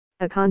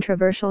A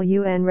controversial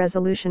UN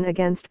resolution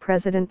against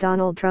President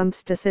Donald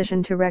Trump's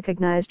decision to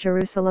recognize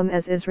Jerusalem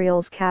as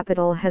Israel's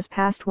capital has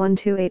passed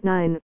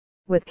 1289,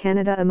 with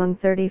Canada among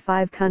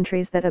 35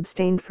 countries that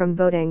abstained from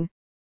voting.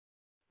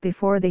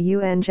 Before the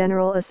UN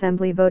General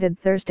Assembly voted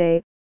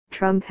Thursday,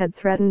 Trump had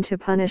threatened to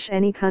punish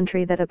any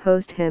country that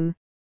opposed him.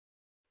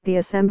 The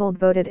assembled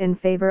voted in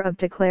favor of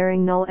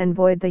declaring null and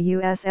void the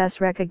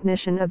US's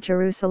recognition of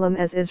Jerusalem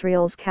as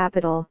Israel's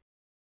capital.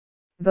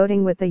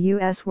 Voting with the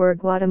US were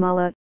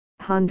Guatemala,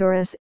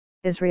 Honduras,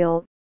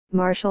 Israel,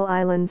 Marshall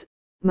Islands,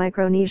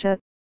 Micronesia,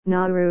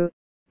 Nauru,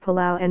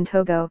 Palau and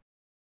Togo.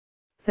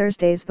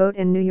 Thursday's vote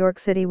in New York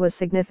City was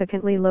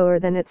significantly lower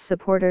than its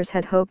supporters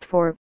had hoped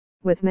for,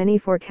 with many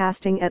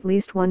forecasting at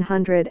least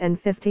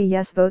 150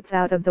 yes votes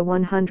out of the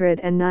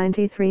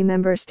 193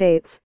 member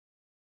states.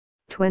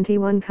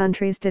 21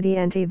 countries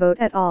didn't vote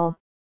at all.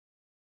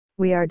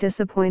 We are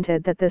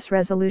disappointed that this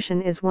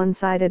resolution is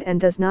one-sided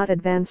and does not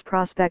advance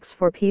prospects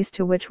for peace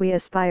to which we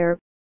aspire,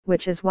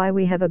 which is why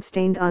we have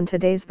abstained on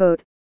today's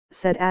vote,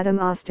 said Adam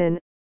Austin,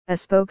 a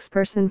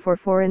spokesperson for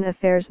Foreign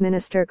Affairs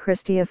Minister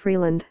Chrystia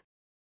Freeland.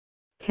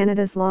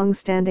 Canada's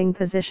long-standing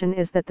position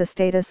is that the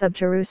status of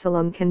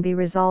Jerusalem can be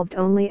resolved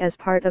only as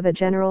part of a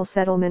general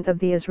settlement of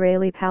the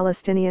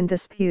Israeli-Palestinian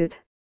dispute.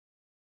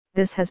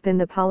 This has been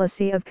the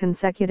policy of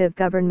consecutive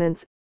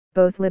governments,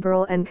 both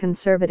liberal and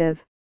conservative.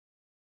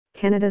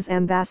 Canada's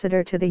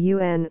ambassador to the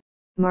UN,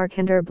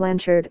 Markinder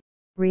Blanchard,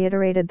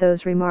 reiterated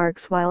those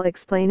remarks while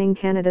explaining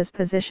Canada's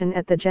position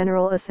at the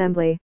General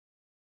Assembly.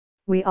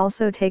 We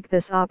also take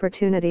this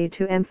opportunity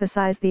to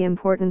emphasize the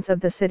importance of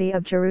the city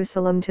of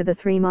Jerusalem to the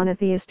three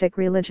monotheistic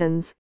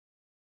religions.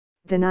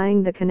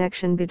 Denying the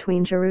connection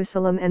between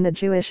Jerusalem and the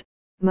Jewish,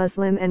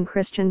 Muslim and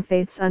Christian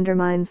faiths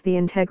undermines the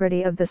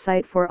integrity of the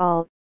site for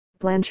all,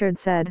 Blanchard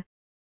said.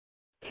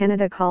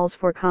 Canada calls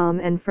for calm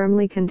and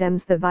firmly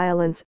condemns the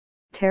violence,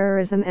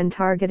 terrorism and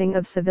targeting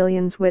of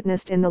civilians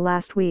witnessed in the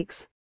last weeks.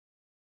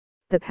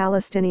 The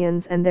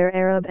Palestinians and their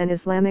Arab and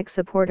Islamic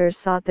supporters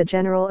sought the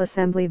General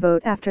Assembly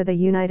vote after the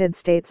United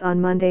States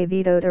on Monday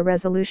vetoed a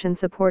resolution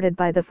supported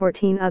by the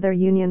 14 other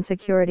UN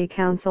Security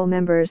Council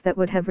members that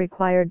would have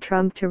required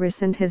Trump to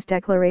rescind his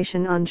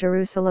declaration on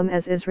Jerusalem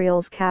as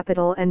Israel's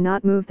capital and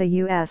not move the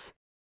U.S.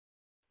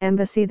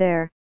 embassy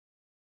there.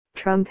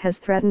 Trump has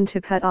threatened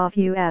to cut off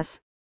U.S.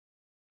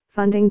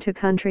 funding to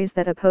countries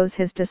that oppose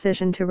his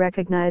decision to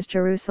recognize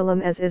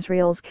Jerusalem as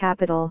Israel's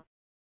capital.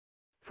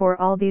 For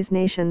all these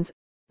nations,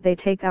 they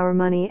take our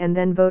money and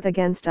then vote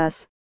against us.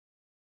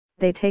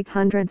 They take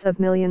hundreds of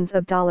millions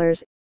of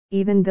dollars,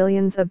 even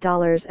billions of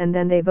dollars, and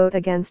then they vote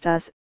against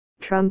us,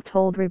 Trump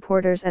told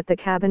reporters at the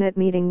cabinet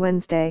meeting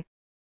Wednesday.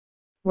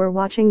 We're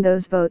watching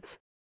those votes.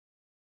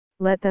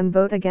 Let them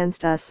vote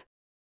against us.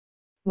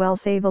 We'll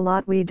save a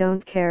lot, we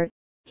don't care,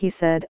 he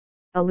said,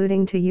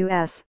 alluding to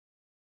U.S.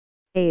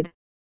 aid.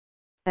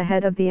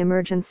 Ahead of the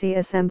emergency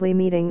assembly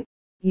meeting,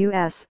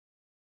 U.S.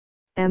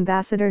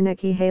 Ambassador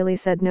Nikki Haley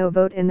said no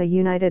vote in the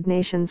United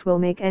Nations will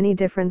make any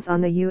difference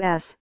on the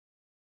U.S.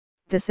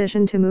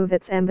 decision to move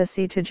its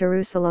embassy to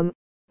Jerusalem,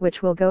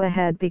 which will go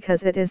ahead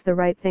because it is the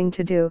right thing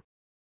to do.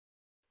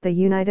 The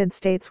United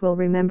States will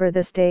remember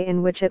this day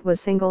in which it was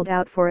singled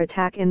out for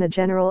attack in the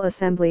General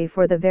Assembly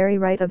for the very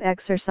right of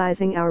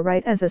exercising our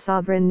right as a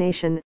sovereign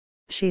nation,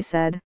 she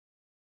said.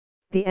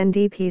 The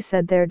NDP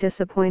said they're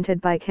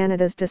disappointed by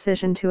Canada's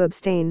decision to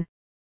abstain.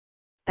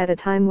 At a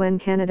time when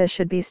Canada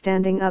should be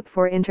standing up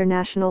for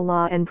international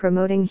law and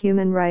promoting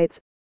human rights,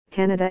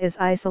 Canada is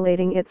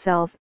isolating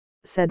itself,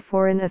 said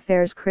Foreign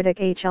Affairs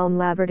critic H.L.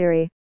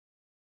 Laverdery.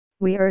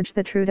 We urge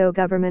the Trudeau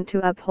government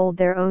to uphold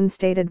their own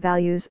stated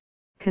values,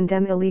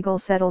 condemn illegal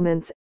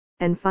settlements,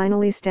 and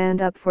finally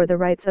stand up for the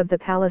rights of the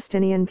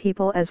Palestinian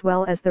people as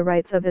well as the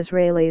rights of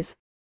Israelis.